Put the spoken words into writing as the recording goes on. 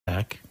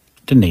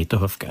to Nate the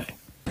Hoof Guy.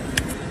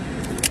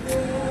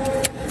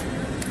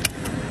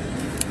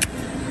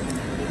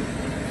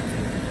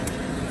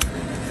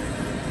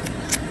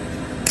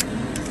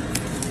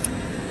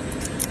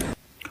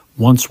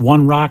 Once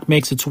one rock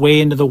makes its way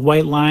into the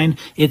white line,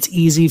 it's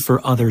easy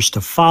for others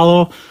to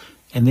follow,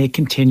 and they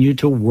continue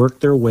to work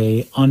their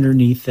way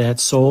underneath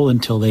that sole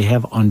until they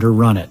have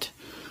underrun it.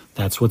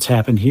 That's what's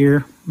happened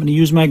here. I'm going to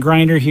use my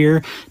grinder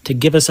here to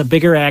give us a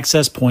bigger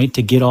access point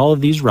to get all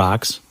of these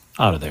rocks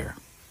out of there.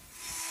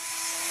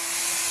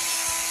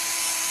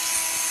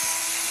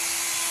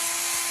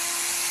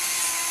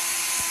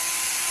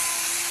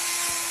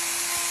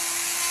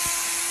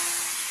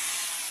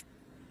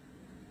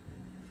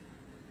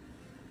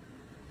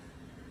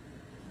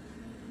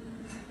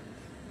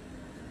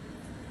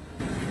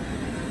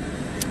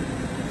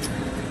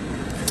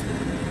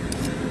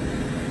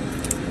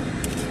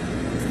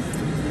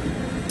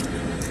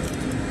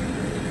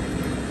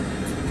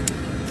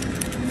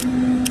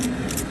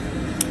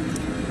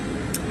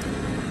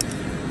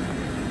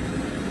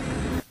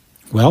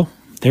 Well,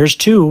 there's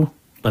two,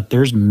 but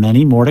there's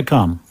many more to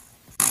come.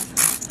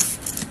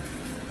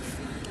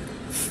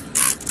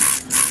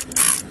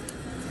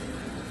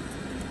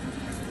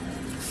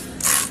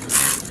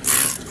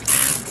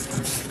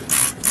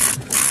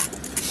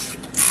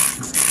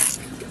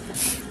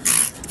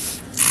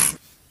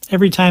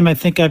 Every time I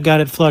think I've got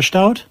it flushed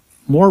out,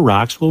 more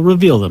rocks will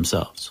reveal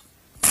themselves.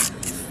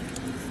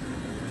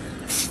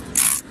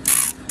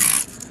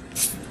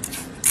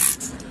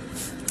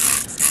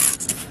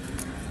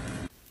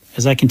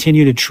 As I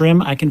continue to trim,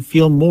 I can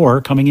feel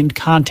more coming in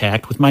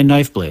contact with my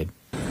knife blade.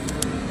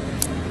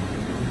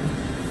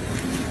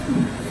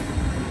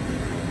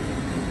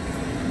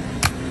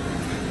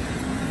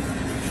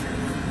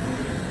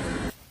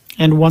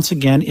 And once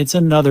again, it's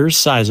another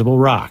sizable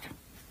rock.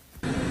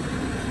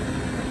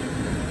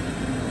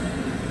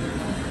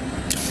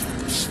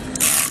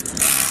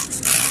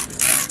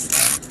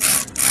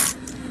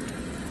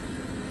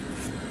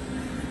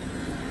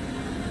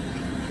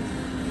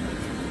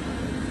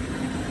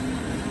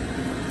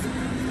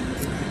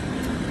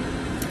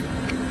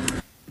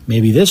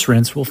 Maybe this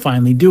rinse will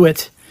finally do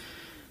it,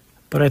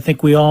 but I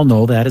think we all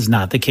know that is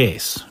not the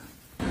case.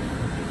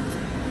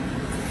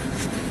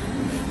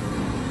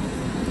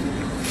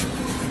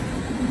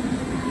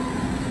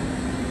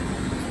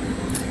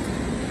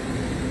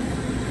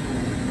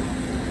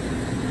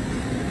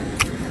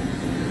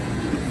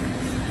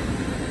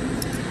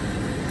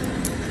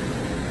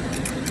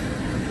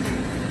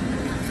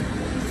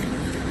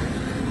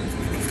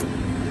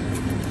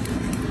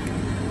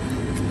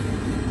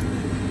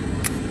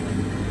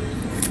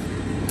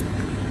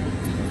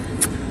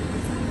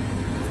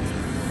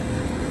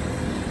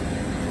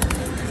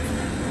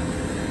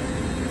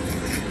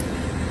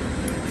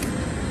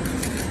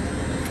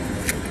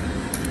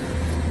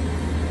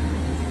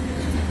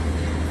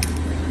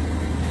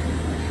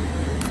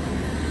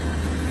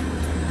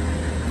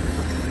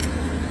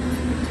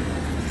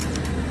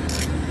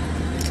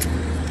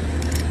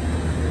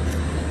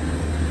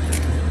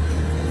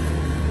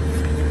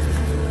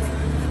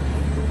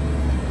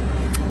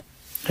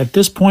 At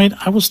this point,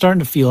 I was starting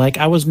to feel like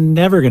I was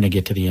never going to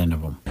get to the end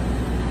of them.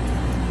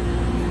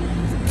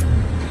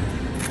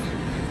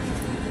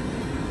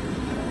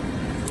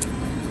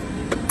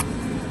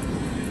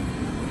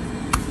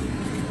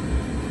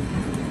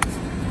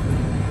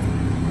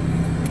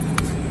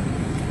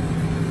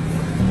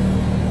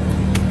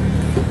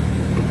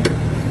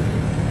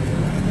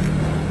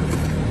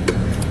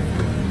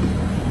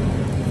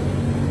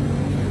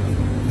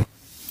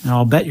 Now,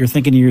 I'll bet you're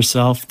thinking to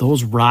yourself,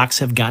 those rocks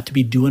have got to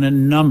be doing a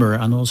number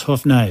on those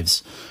hoof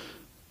knives.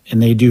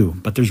 And they do,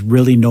 but there's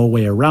really no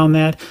way around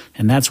that,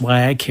 and that's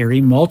why I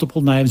carry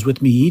multiple knives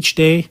with me each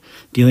day,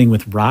 dealing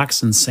with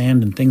rocks and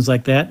sand and things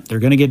like that. They're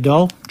going to get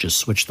dull, just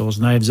switch those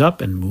knives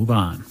up and move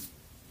on.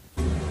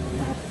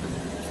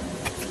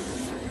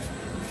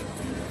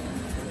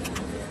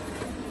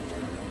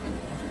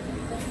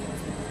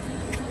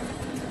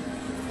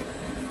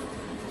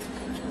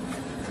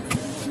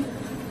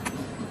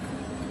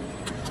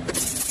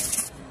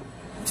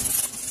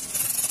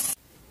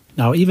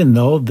 Now, even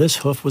though this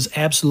hoof was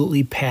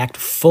absolutely packed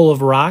full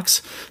of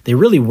rocks, they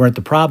really weren't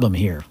the problem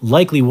here.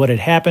 Likely what had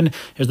happened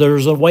is there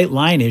was a white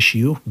line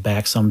issue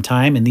back some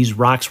time, and these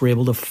rocks were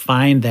able to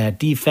find that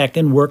defect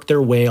and work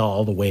their way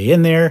all the way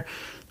in there.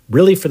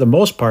 Really, for the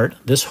most part,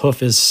 this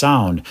hoof is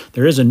sound.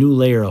 There is a new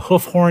layer of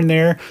hoof horn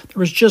there. There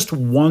was just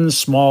one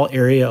small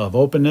area of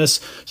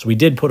openness, so we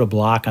did put a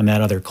block on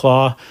that other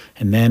claw,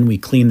 and then we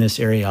cleaned this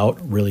area out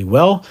really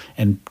well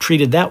and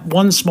treated that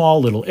one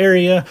small little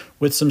area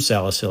with some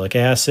salicylic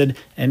acid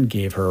and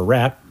gave her a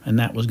wrap, and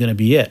that was going to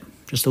be it.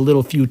 Just a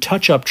little few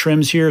touch-up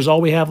trims here is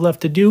all we have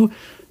left to do,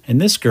 and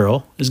this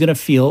girl is going to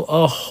feel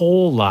a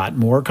whole lot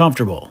more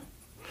comfortable.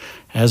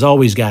 As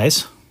always,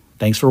 guys,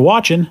 thanks for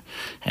watching,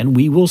 and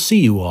we will see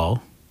you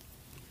all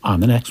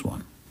on the next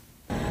one.